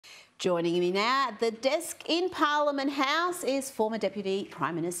Joining me now at the desk in Parliament House is former Deputy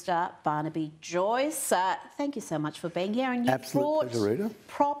Prime Minister Barnaby Joyce. Thank you so much for being here. And you've brought pleasure, Rita.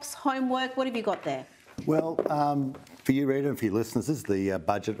 props, homework. What have you got there? Well, for you, Rita, and for your listeners, this is the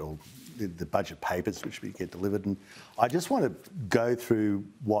budget or the budget papers which we get delivered. And I just want to go through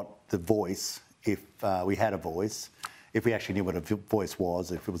what the voice, if we had a voice, if we actually knew what a voice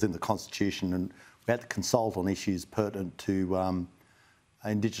was, if it was in the Constitution, and we had to consult on issues pertinent to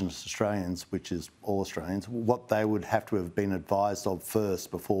Indigenous Australians, which is all Australians, what they would have to have been advised of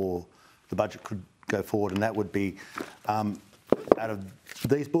first before the budget could go forward. And that would be, out of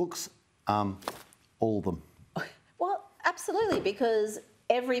these books, all of them. Well, absolutely, because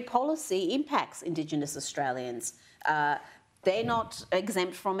every policy impacts Indigenous Australians. They're not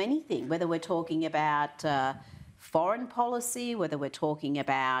exempt from anything, whether we're talking about foreign policy, whether we're talking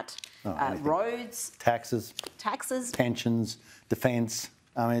about roads, taxes, pensions, defence.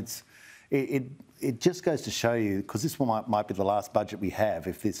 I mean, it just goes to show you, because this one might be the last budget we have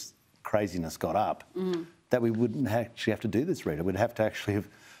if this craziness got up, that we wouldn't actually have to do this, Rita. We'd have to actually have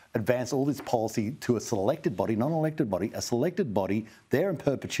advanced all this policy to a selected body, not an elected body, a selected body there in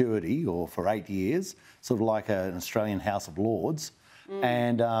perpetuity or for 8 years, sort of like an Australian House of Lords.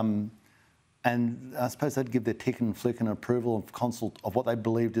 And I suppose they'd give their tick and flick and approval of what they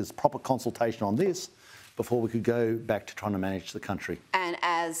believed is proper consultation on this before we could go back to trying to manage the country. And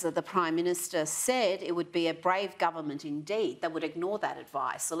as the Prime Minister said, it would be a brave government indeed that would ignore that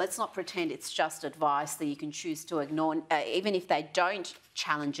advice. So let's not pretend it's just advice that you can choose to ignore. Even if they don't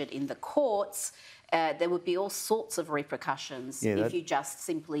challenge it in the courts, there would be all sorts of repercussions if you just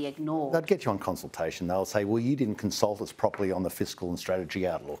simply ignore. They'd get you on consultation. They'll say, well, you didn't consult us properly on the fiscal and strategy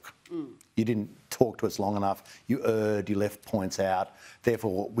outlook. You didn't talk to us long enough. You erred, you left points out.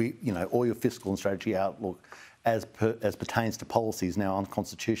 Therefore, all your fiscal and strategy outlook as pertains to policy is now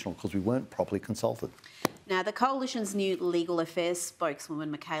unconstitutional because we weren't properly consulted. Now, the Coalition's new legal affairs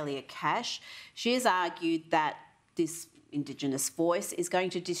spokeswoman, Michaelia Cash, she has argued that this Indigenous voice is going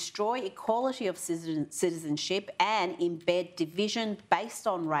to destroy equality of citizenship and embed division based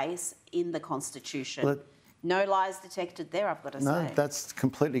on race in the Constitution. Well, no lies detected there, I've got to say. No, that's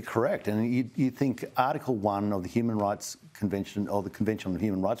completely correct. And you think Article 1 of the Human Rights Convention, or the Convention on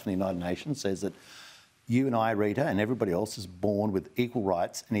Human Rights from the United Nations, says that you and I, Rita, and everybody else is born with equal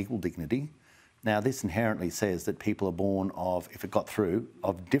rights and equal dignity. Now, this inherently says that people are born of, if it got through,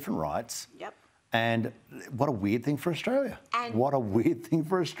 of different rights. Yep. And what a weird thing for Australia. What a weird thing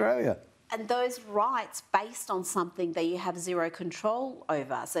for Australia. And those rights based on something that you have zero control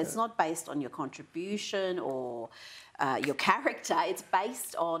over. So it's not based on your contribution or your character. It's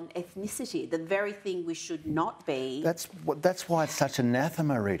based on ethnicity, the very thing we should not be. That's why it's such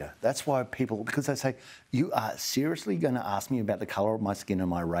anathema, Rita. That's why people, because they say, you are seriously going to ask me about the colour of my skin and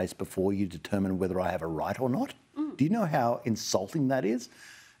my race before you determine whether I have a right or not? Do you know how insulting that is?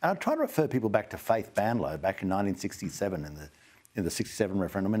 And I try to refer people back to Faith Banlow back in 1967 in the 67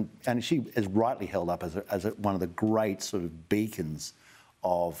 referendum, and she is rightly held up as one of the great sort of beacons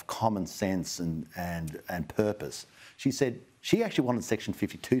of common sense and purpose. She said she actually wanted Section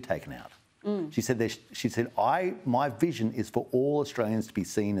 52 taken out. She said my vision is for all Australians to be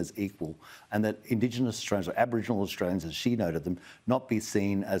seen as equal, and that Indigenous Australians or Aboriginal Australians, as she noted them, not be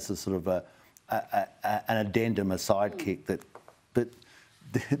seen as a sort of an addendum, a sidekick but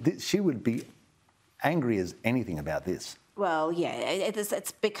she would be angry as anything about this. Well, yeah,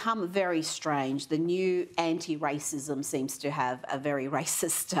 it's become very strange. The new anti-racism seems to have a very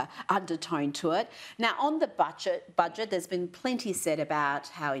racist undertone to it. Now, on the budget, there's been plenty said about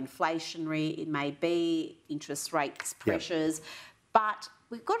how inflationary it may be, interest rates, pressures, but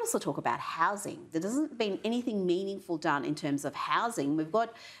we've got to also talk about housing. There hasn't been anything meaningful done in terms of housing. We've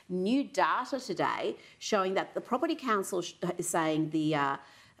got new data today showing that the Property Council is saying the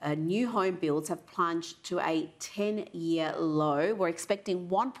new home builds have plunged to a 10-year low. We're expecting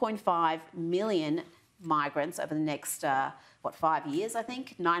 1.5 million migrants over the next, 5 years, I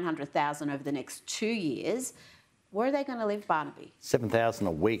think? 900,000 over the next 2 years. Where are they going to live, Barnaby? 7,000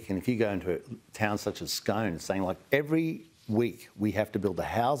 a week. And if you go into towns such as Scone, it's saying like every week we have to build the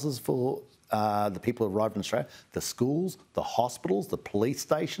houses for the people who arrived in Australia, the schools, the hospitals, the police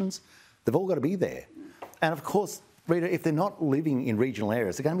stations. They've all got to be there. And of course, Rita, if they're not living in regional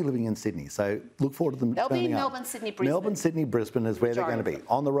areas, they're going to be living in Sydney. So look forward to them. They'll be in Melbourne, Sydney, Brisbane. Melbourne, Sydney, Brisbane is where they're going to be,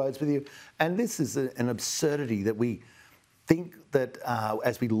 on the roads with you. And this is an absurdity that we think that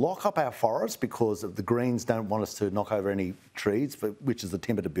as we lock up our forests because the Greens don't want us to knock over any trees, which is the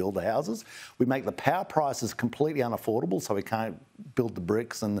timber to build the houses, we make the power prices completely unaffordable so we can't build the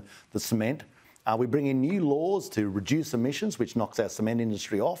bricks and the cement. We bring in new laws to reduce emissions, which knocks our cement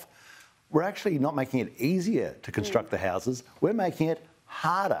industry off. We're actually not making it easier to construct the houses. We're making it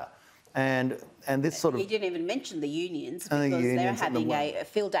harder. And this sort of... You didn't even mention the unions because they're having a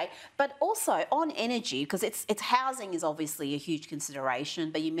field day. But also on energy, because it's housing is obviously a huge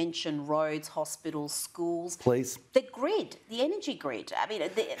consideration, but you mentioned roads, hospitals, schools. Please. The grid, the energy grid. I mean,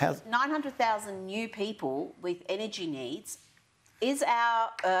 900,000 new people with energy needs. Is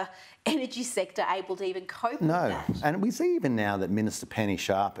our energy sector able to even cope with that? No, and we see even now that Minister Penny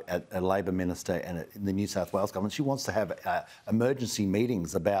Sharp, a Labor minister and in the New South Wales government, she wants to have emergency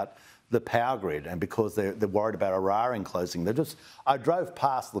meetings about the power grid, and because they're worried about Eraring closing. I drove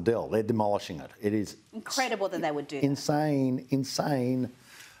past Liddell, they're demolishing it. It is incredible that they would do insane.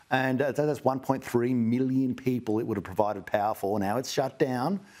 And that's 1.3 million people it would have provided power for. Now it's shut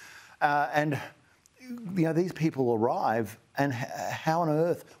down. And you know, these people arrive, and how on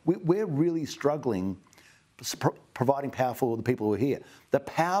earth? We're really struggling providing power for the people who are here. The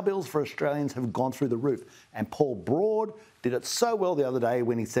power bills for Australians have gone through the roof. And Paul Broad did it so well the other day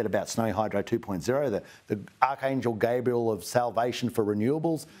when he said about Snowy Hydro 2.0, the Archangel Gabriel of salvation for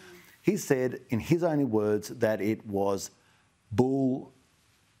renewables. He said, in his own words, that it was bull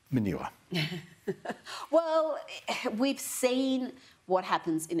manure. Well, we've seen what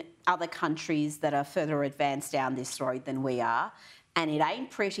happens in other countries that are further advanced down this road than we are, and it ain't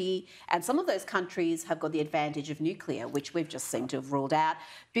pretty. And some of those countries have got the advantage of nuclear, which we've just seemed to have ruled out.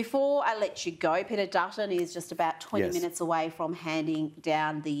 Before I let you go, Peter Dutton is just about 20 minutes away from handing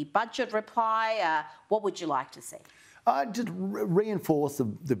down the budget reply. What would you like to see? I just reinforce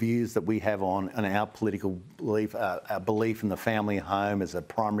the views that we have on our political belief, our belief in the family home as a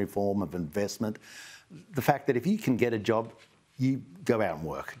primary form of investment. The fact that if you can get a job, you go out and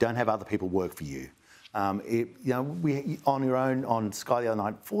work. Don't have other people work for you. You know, on your own, on Sky the other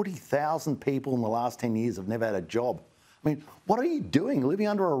night, 40,000 people in the last 10 years have never had a job. I mean, what are you doing living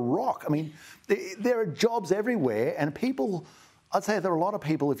under a rock? I mean, there are jobs everywhere, and people, I'd say there are a lot of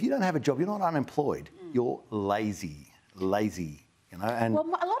people, if you don't have a job, you're not unemployed, you're lazy, you know. And well,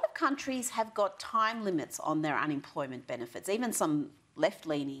 a lot of countries have got time limits on their unemployment benefits, even some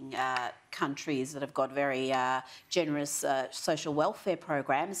left-leaning countries that have got very generous social welfare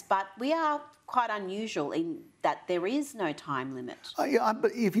programs, but we are quite unusual in that there is no time limit. Yeah,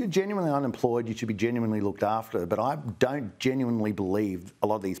 but if you're genuinely unemployed, you should be genuinely looked after. But I don't genuinely believe a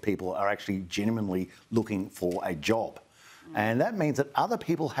lot of these people are actually genuinely looking for a job. And that means that other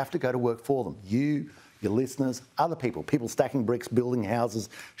people have to go to work for them. You, your listeners, other people stacking bricks, building houses,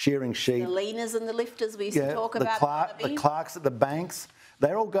 shearing sheep. The leaners and the lifters we used to talk about. The clerks at the banks,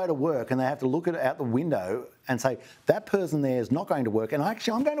 they all go to work and they have to look out the window and say, that person there is not going to work, and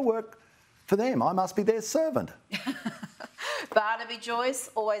actually I'm going to work for them. I must be their servant. Barnaby Joyce,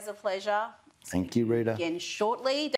 always a pleasure. Thank you, Rita. Again shortly.